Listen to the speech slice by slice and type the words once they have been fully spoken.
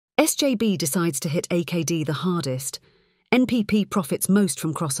SJB decides to hit AKD the hardest. NPP profits most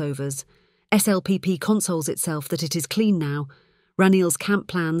from crossovers. SLPP consoles itself that it is clean now. Ranil's camp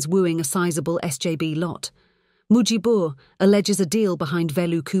plans wooing a sizable SJB lot. Mujibur alleges a deal behind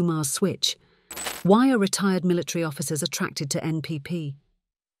Velu Kumar's switch. Why are retired military officers attracted to NPP?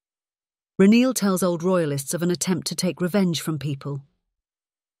 Ranil tells old royalists of an attempt to take revenge from people.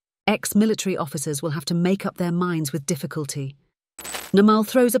 Ex-military officers will have to make up their minds with difficulty. Namal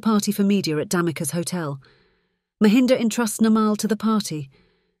throws a party for media at Damika's hotel. Mahinda entrusts Namal to the party.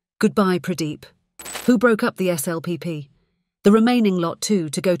 Goodbye, Pradeep. Who broke up the SLPP? The remaining lot too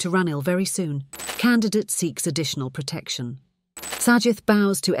to go to Ranil very soon. Candidate seeks additional protection. Sajith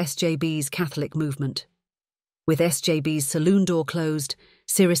bows to SJB's Catholic movement. With SJB's saloon door closed,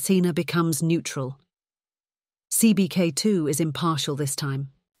 Sirisena becomes neutral. CBK2 is impartial this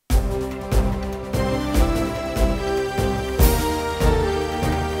time.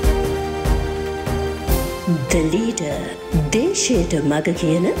 The leader, දේශයට මග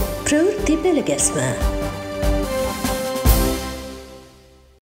කියන ප්‍රවෘත්ති පෙළගැස්ම.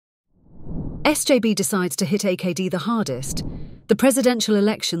 SJB decides to hit AKD the hardest. The presidential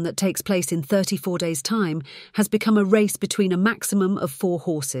election that takes place in 34 days' time has become a race between a maximum of 4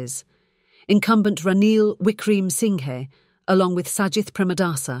 horses. Incumbent Ranil Wickrem Singhe, along with Sajith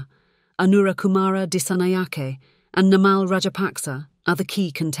Premadasa, Anura Kumara Disanayake, and Namal Rajapaksa are the key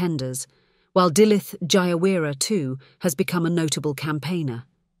contenders, while Dilith Jayawira too has become a notable campaigner.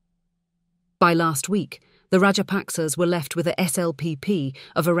 By last week, the Rajapaksas were left with a SLPP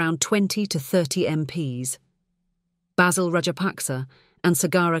of around 20 to 30 MPs. Basil Rajapaksa and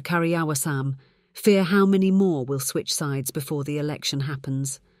Sagara Karyawasam fear how many more will switch sides before the election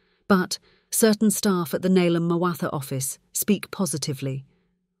happens. But certain staff at the Nelam Mawatha office speak positively.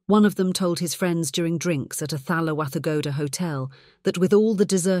 One of them told his friends during drinks at a Thalawathagoda hotel that with all the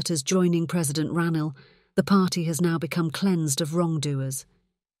deserters joining President Ranil, the party has now become cleansed of wrongdoers.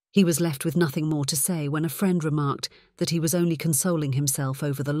 He was left with nothing more to say when a friend remarked that he was only consoling himself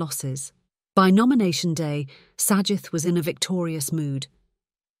over the losses. By nomination day, Sajith was in a victorious mood.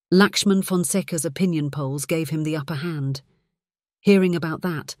 Lakshman Fonseca's opinion polls gave him the upper hand. Hearing about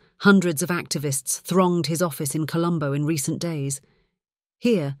that, hundreds of activists thronged his office in Colombo in recent days.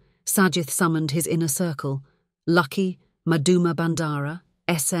 Here, Sajith summoned his inner circle, Lucky, Madhuma Bandara,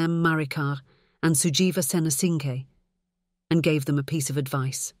 SM Marikar, and Sujiva Senasinghe, and gave them a piece of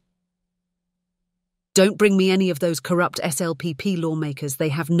advice. Don't bring me any of those corrupt SLPP lawmakers, they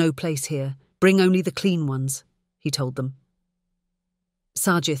have no place here. Bring only the clean ones, he told them.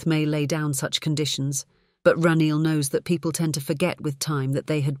 Sajith may lay down such conditions, but Ranil knows that people tend to forget with time that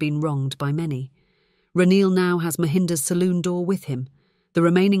they had been wronged by many. Ranil now has Mahinda's saloon door with him. The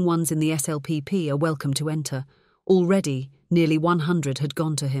remaining ones in the SLPP are welcome to enter. Already, nearly 100 had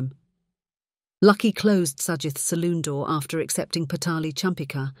gone to him. Lucky closed Sajith's saloon door after accepting Patali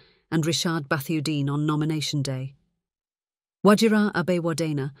Champika and Rishad Bathiuddin on nomination day. Wajira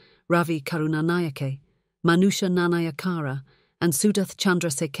Abewadena, Ravi Karunanayake, Manusha Nanayakara, and Sudath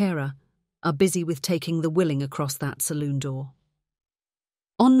Chandrasekera are busy with taking the willing across that saloon door.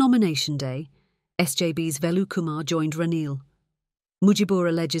 On nomination day, SJB's Velu Kumar joined Ranil. Mujibur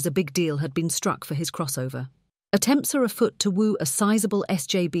alleges a big deal had been struck for his crossover. Attempts are afoot to woo a sizable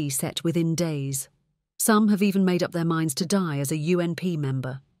SJB set within days. Some have even made up their minds to die as a UNP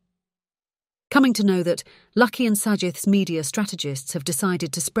member. Coming to know that Lucky and Sajith's media strategists have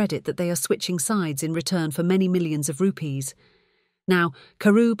decided to spread it that they are switching sides in return for many millions of rupees. Now,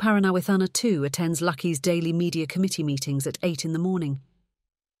 Karu Paranawithana too attends Lucky's daily media committee meetings at 8 in the morning.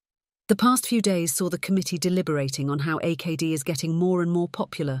 The past few days saw the committee deliberating on how AKD is getting more and more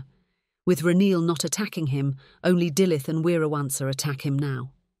popular. With Ranil not attacking him, only Dilith and Weerawansa attack him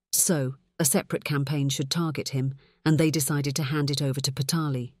now. So, a separate campaign should target him, and they decided to hand it over to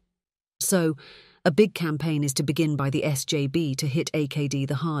Patali. So, a big campaign is to begin by the SJB to hit AKD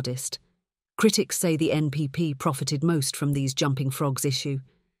the hardest. Critics say the NPP profited most from these jumping frogs issue.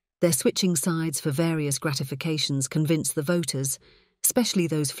 Their switching sides for various gratifications convince the voters, especially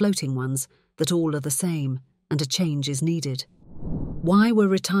those floating ones, that all are the same and a change is needed. Why were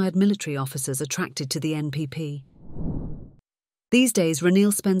retired military officers attracted to the NPP? These days,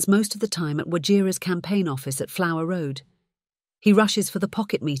 Ranil spends most of the time at Wajira's campaign office at Flower Road. He rushes for the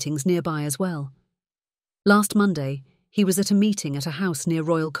pocket meetings nearby as well. Last Monday, he was at a meeting at a house near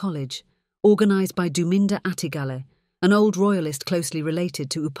Royal College, organised by Duminda Atigale, an old royalist closely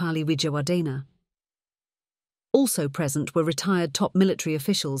related to Upali Wijewardena. Also present were retired top military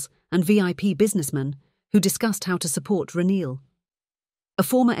officials and VIP businessmen who discussed how to support Ranil. A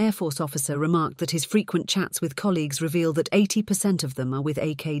former Air Force officer remarked that his frequent chats with colleagues reveal that 80% of them are with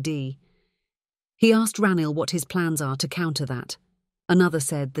AKD. He asked Ranil what his plans are to counter that. Another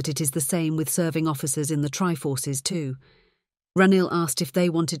said that it is the same with serving officers in the Triforces too. Ranil asked if they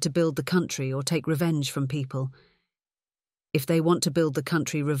wanted to build the country or take revenge from people. If they want to build the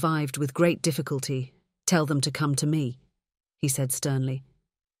country revived with great difficulty, tell them to come to me, he said sternly.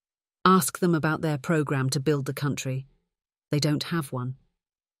 Ask them about their program to build the country. They don't have one.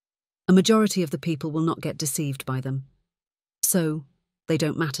 A majority of the people will not get deceived by them. So, they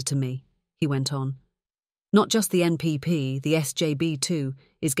don't matter to me, he went on. Not just the NPP, the SJB too,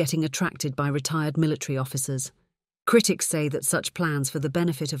 is getting attracted by retired military officers. Critics say that such plans for the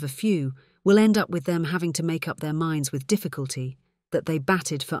benefit of a few will end up with them having to make up their minds with difficulty that they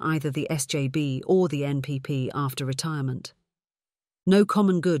batted for either the SJB or the NPP after retirement. No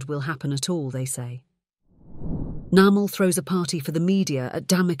common good will happen at all, they say. Namal throws a party for the media at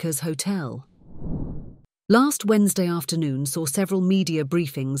Damika's hotel. Last Wednesday afternoon saw several media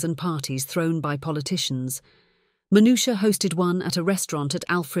briefings and parties thrown by politicians. Manusha hosted one at a restaurant at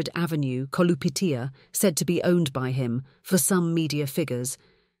Alfred Avenue, Kolupitia, said to be owned by him, for some media figures.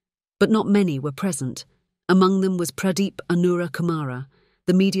 But not many were present. Among them was Pradeep Anura Kumara,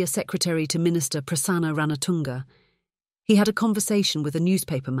 the media secretary to Minister Prasanna Ranatunga. He had a conversation with a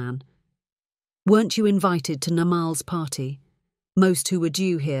newspaperman. Weren't you invited to Namal's party? Most who were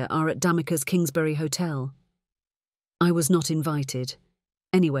due here are at Damika's Kingsbury Hotel. I was not invited.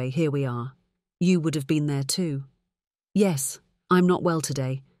 Anyway, here we are. You would have been there too. Yes, I'm not well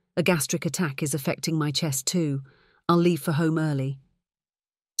today. A gastric attack is affecting my chest too. I'll leave for home early.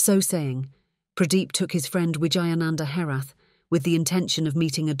 So saying, Pradeep took his friend Wijayananda Herath with the intention of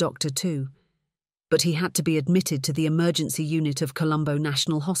meeting a doctor too. But he had to be admitted to the emergency unit of Colombo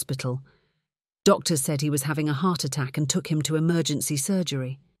National Hospital. Doctors said he was having a heart attack and took him to emergency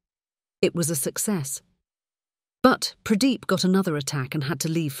surgery. It was a success. But Pradeep got another attack and had to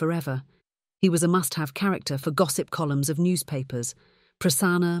leave forever. He was a must-have character for gossip columns of newspapers.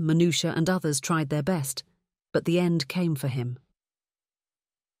 Prasanna, Manusha and others tried their best, but the end came for him.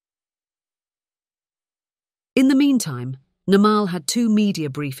 In the meantime, Namal had 2 media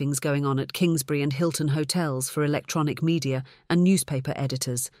briefings going on at Kingsbury and Hilton hotels for electronic media and newspaper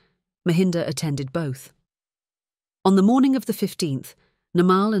editors. Mahinda attended both. On the morning of the 15th,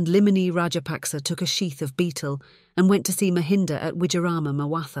 Namal and Limini Rajapaksa took a sheath of betel and went to see Mahinda at Wijarama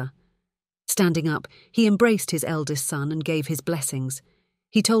Mawatha. Standing up, he embraced his eldest son and gave his blessings.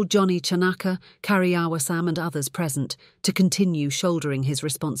 He told Johnny Chanaka, Kariyawasam and others present to continue shouldering his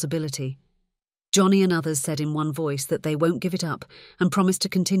responsibility. Johnny and others said in one voice that they won't give it up and promised to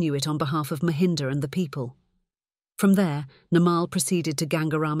continue it on behalf of Mahinda and the people. From there, Namal proceeded to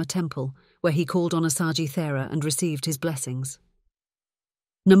Gangarama Temple, where he called on Asaji Thera and received his blessings.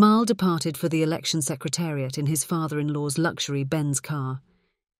 Namal departed for the election secretariat in his father-in-law's luxury Benz car.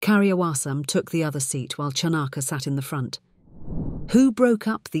 Kariyawasam took the other seat while Chanaka sat in the front. Who broke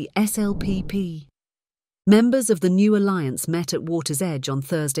up the SLPP? Members of the new alliance met at Water's Edge on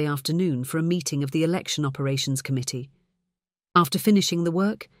Thursday afternoon for a meeting of the Election Operations Committee. After finishing the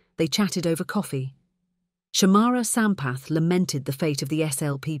work, they chatted over coffee. Shamara Sampath lamented the fate of the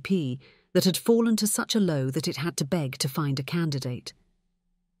SLPP that had fallen to such a low that it had to beg to find a candidate.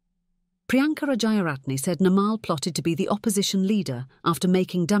 Priyanka Rajayaratne said Namal plotted to be the opposition leader after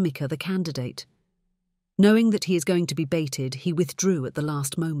making Damika the candidate. Knowing that he is going to be baited, he withdrew at the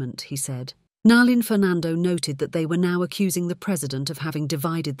last moment, he said. Nalin Fernando noted that they were now accusing the president of having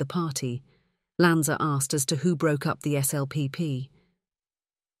divided the party. Lanza asked as to who broke up the SLPP.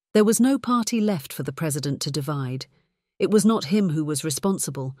 There was no party left for the president to divide. It was not him who was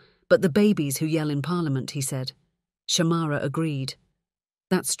responsible, but the babies who yell in Parliament, he said. Shamara agreed.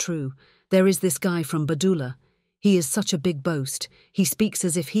 That's true. There is this guy from Badula. He is such a big boast. He speaks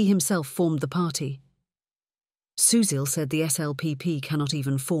as if he himself formed the party. Suzil said the SLPP cannot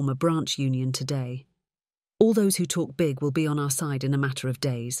even form a branch union today. All those who talk big will be on our side in a matter of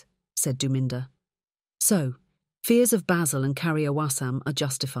days, said Duminda. So, fears of Basil and Kariyawasam are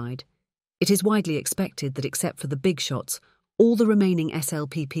justified. It is widely expected that except for the big shots, all the remaining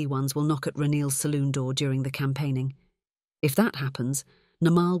SLPP ones will knock at Ranil's saloon door during the campaigning. If that happens,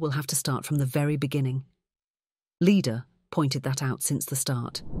 Namal will have to start from the very beginning. Leader pointed that out since the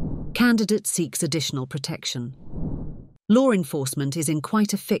start. Candidate seeks additional protection. Law enforcement is in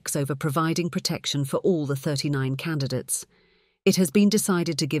quite a fix over providing protection for all the 39 candidates. It has been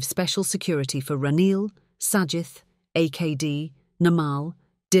decided to give special security for Ranil, Sajith, AKD, Namal,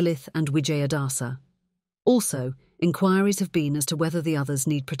 Dilith and Vijayadasa. Also, inquiries have been as to whether the others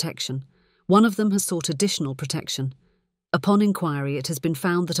need protection. One of them has sought additional protection. Upon inquiry, it has been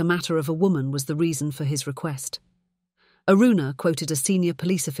found that a matter of a woman was the reason for his request. Aruna quoted a senior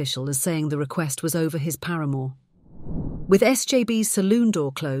police official as saying the request was over his paramour. With SJB's saloon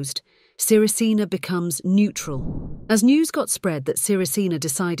door closed, Sirisena becomes neutral. As news got spread that Sirisena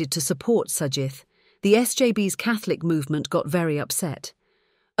decided to support Sajith, the SJB's Catholic movement got very upset.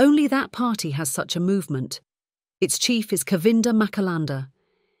 Only that party has such a movement. Its chief is Kavinda Makalanda.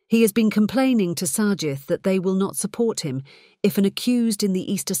 He has been complaining to Sajith that they will not support him if an accused in the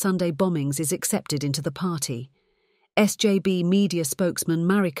Easter Sunday bombings is accepted into the party. SJB media spokesman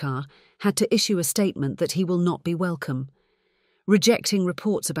Marikar had to issue a statement that he will not be welcome. Rejecting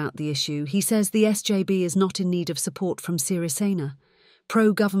reports about the issue, he says the SJB is not in need of support from Sirisena.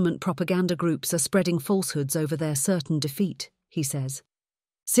 Pro-government propaganda groups are spreading falsehoods over their certain defeat, he says.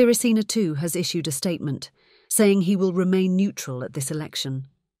 Sirisena too has issued a statement, saying he will remain neutral at this election.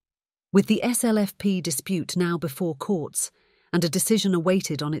 With the SLFP dispute now before courts and a decision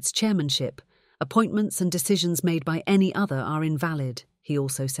awaited on its chairmanship, appointments and decisions made by any other are invalid, he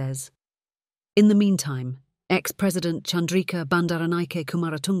also says. In the meantime, ex-President Chandrika Bandaranaike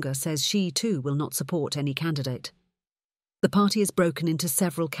Kumaratunga says she too will not support any candidate. The party is broken into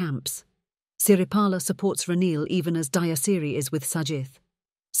several camps. Siripala supports Ranil even as Dayasiri is with Sajith.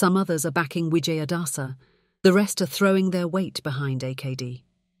 Some others are backing Vijayadasa. The rest are throwing their weight behind AKD.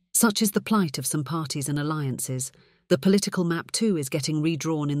 Such is the plight of some parties and alliances. The political map too is getting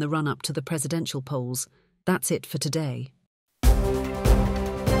redrawn in the run-up to the presidential polls. That's it for today.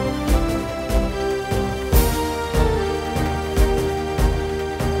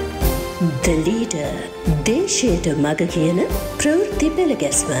 The leader, දේශයට මග කියන ප්‍රවෘත්ති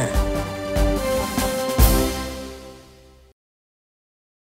පෙළගැස්ම.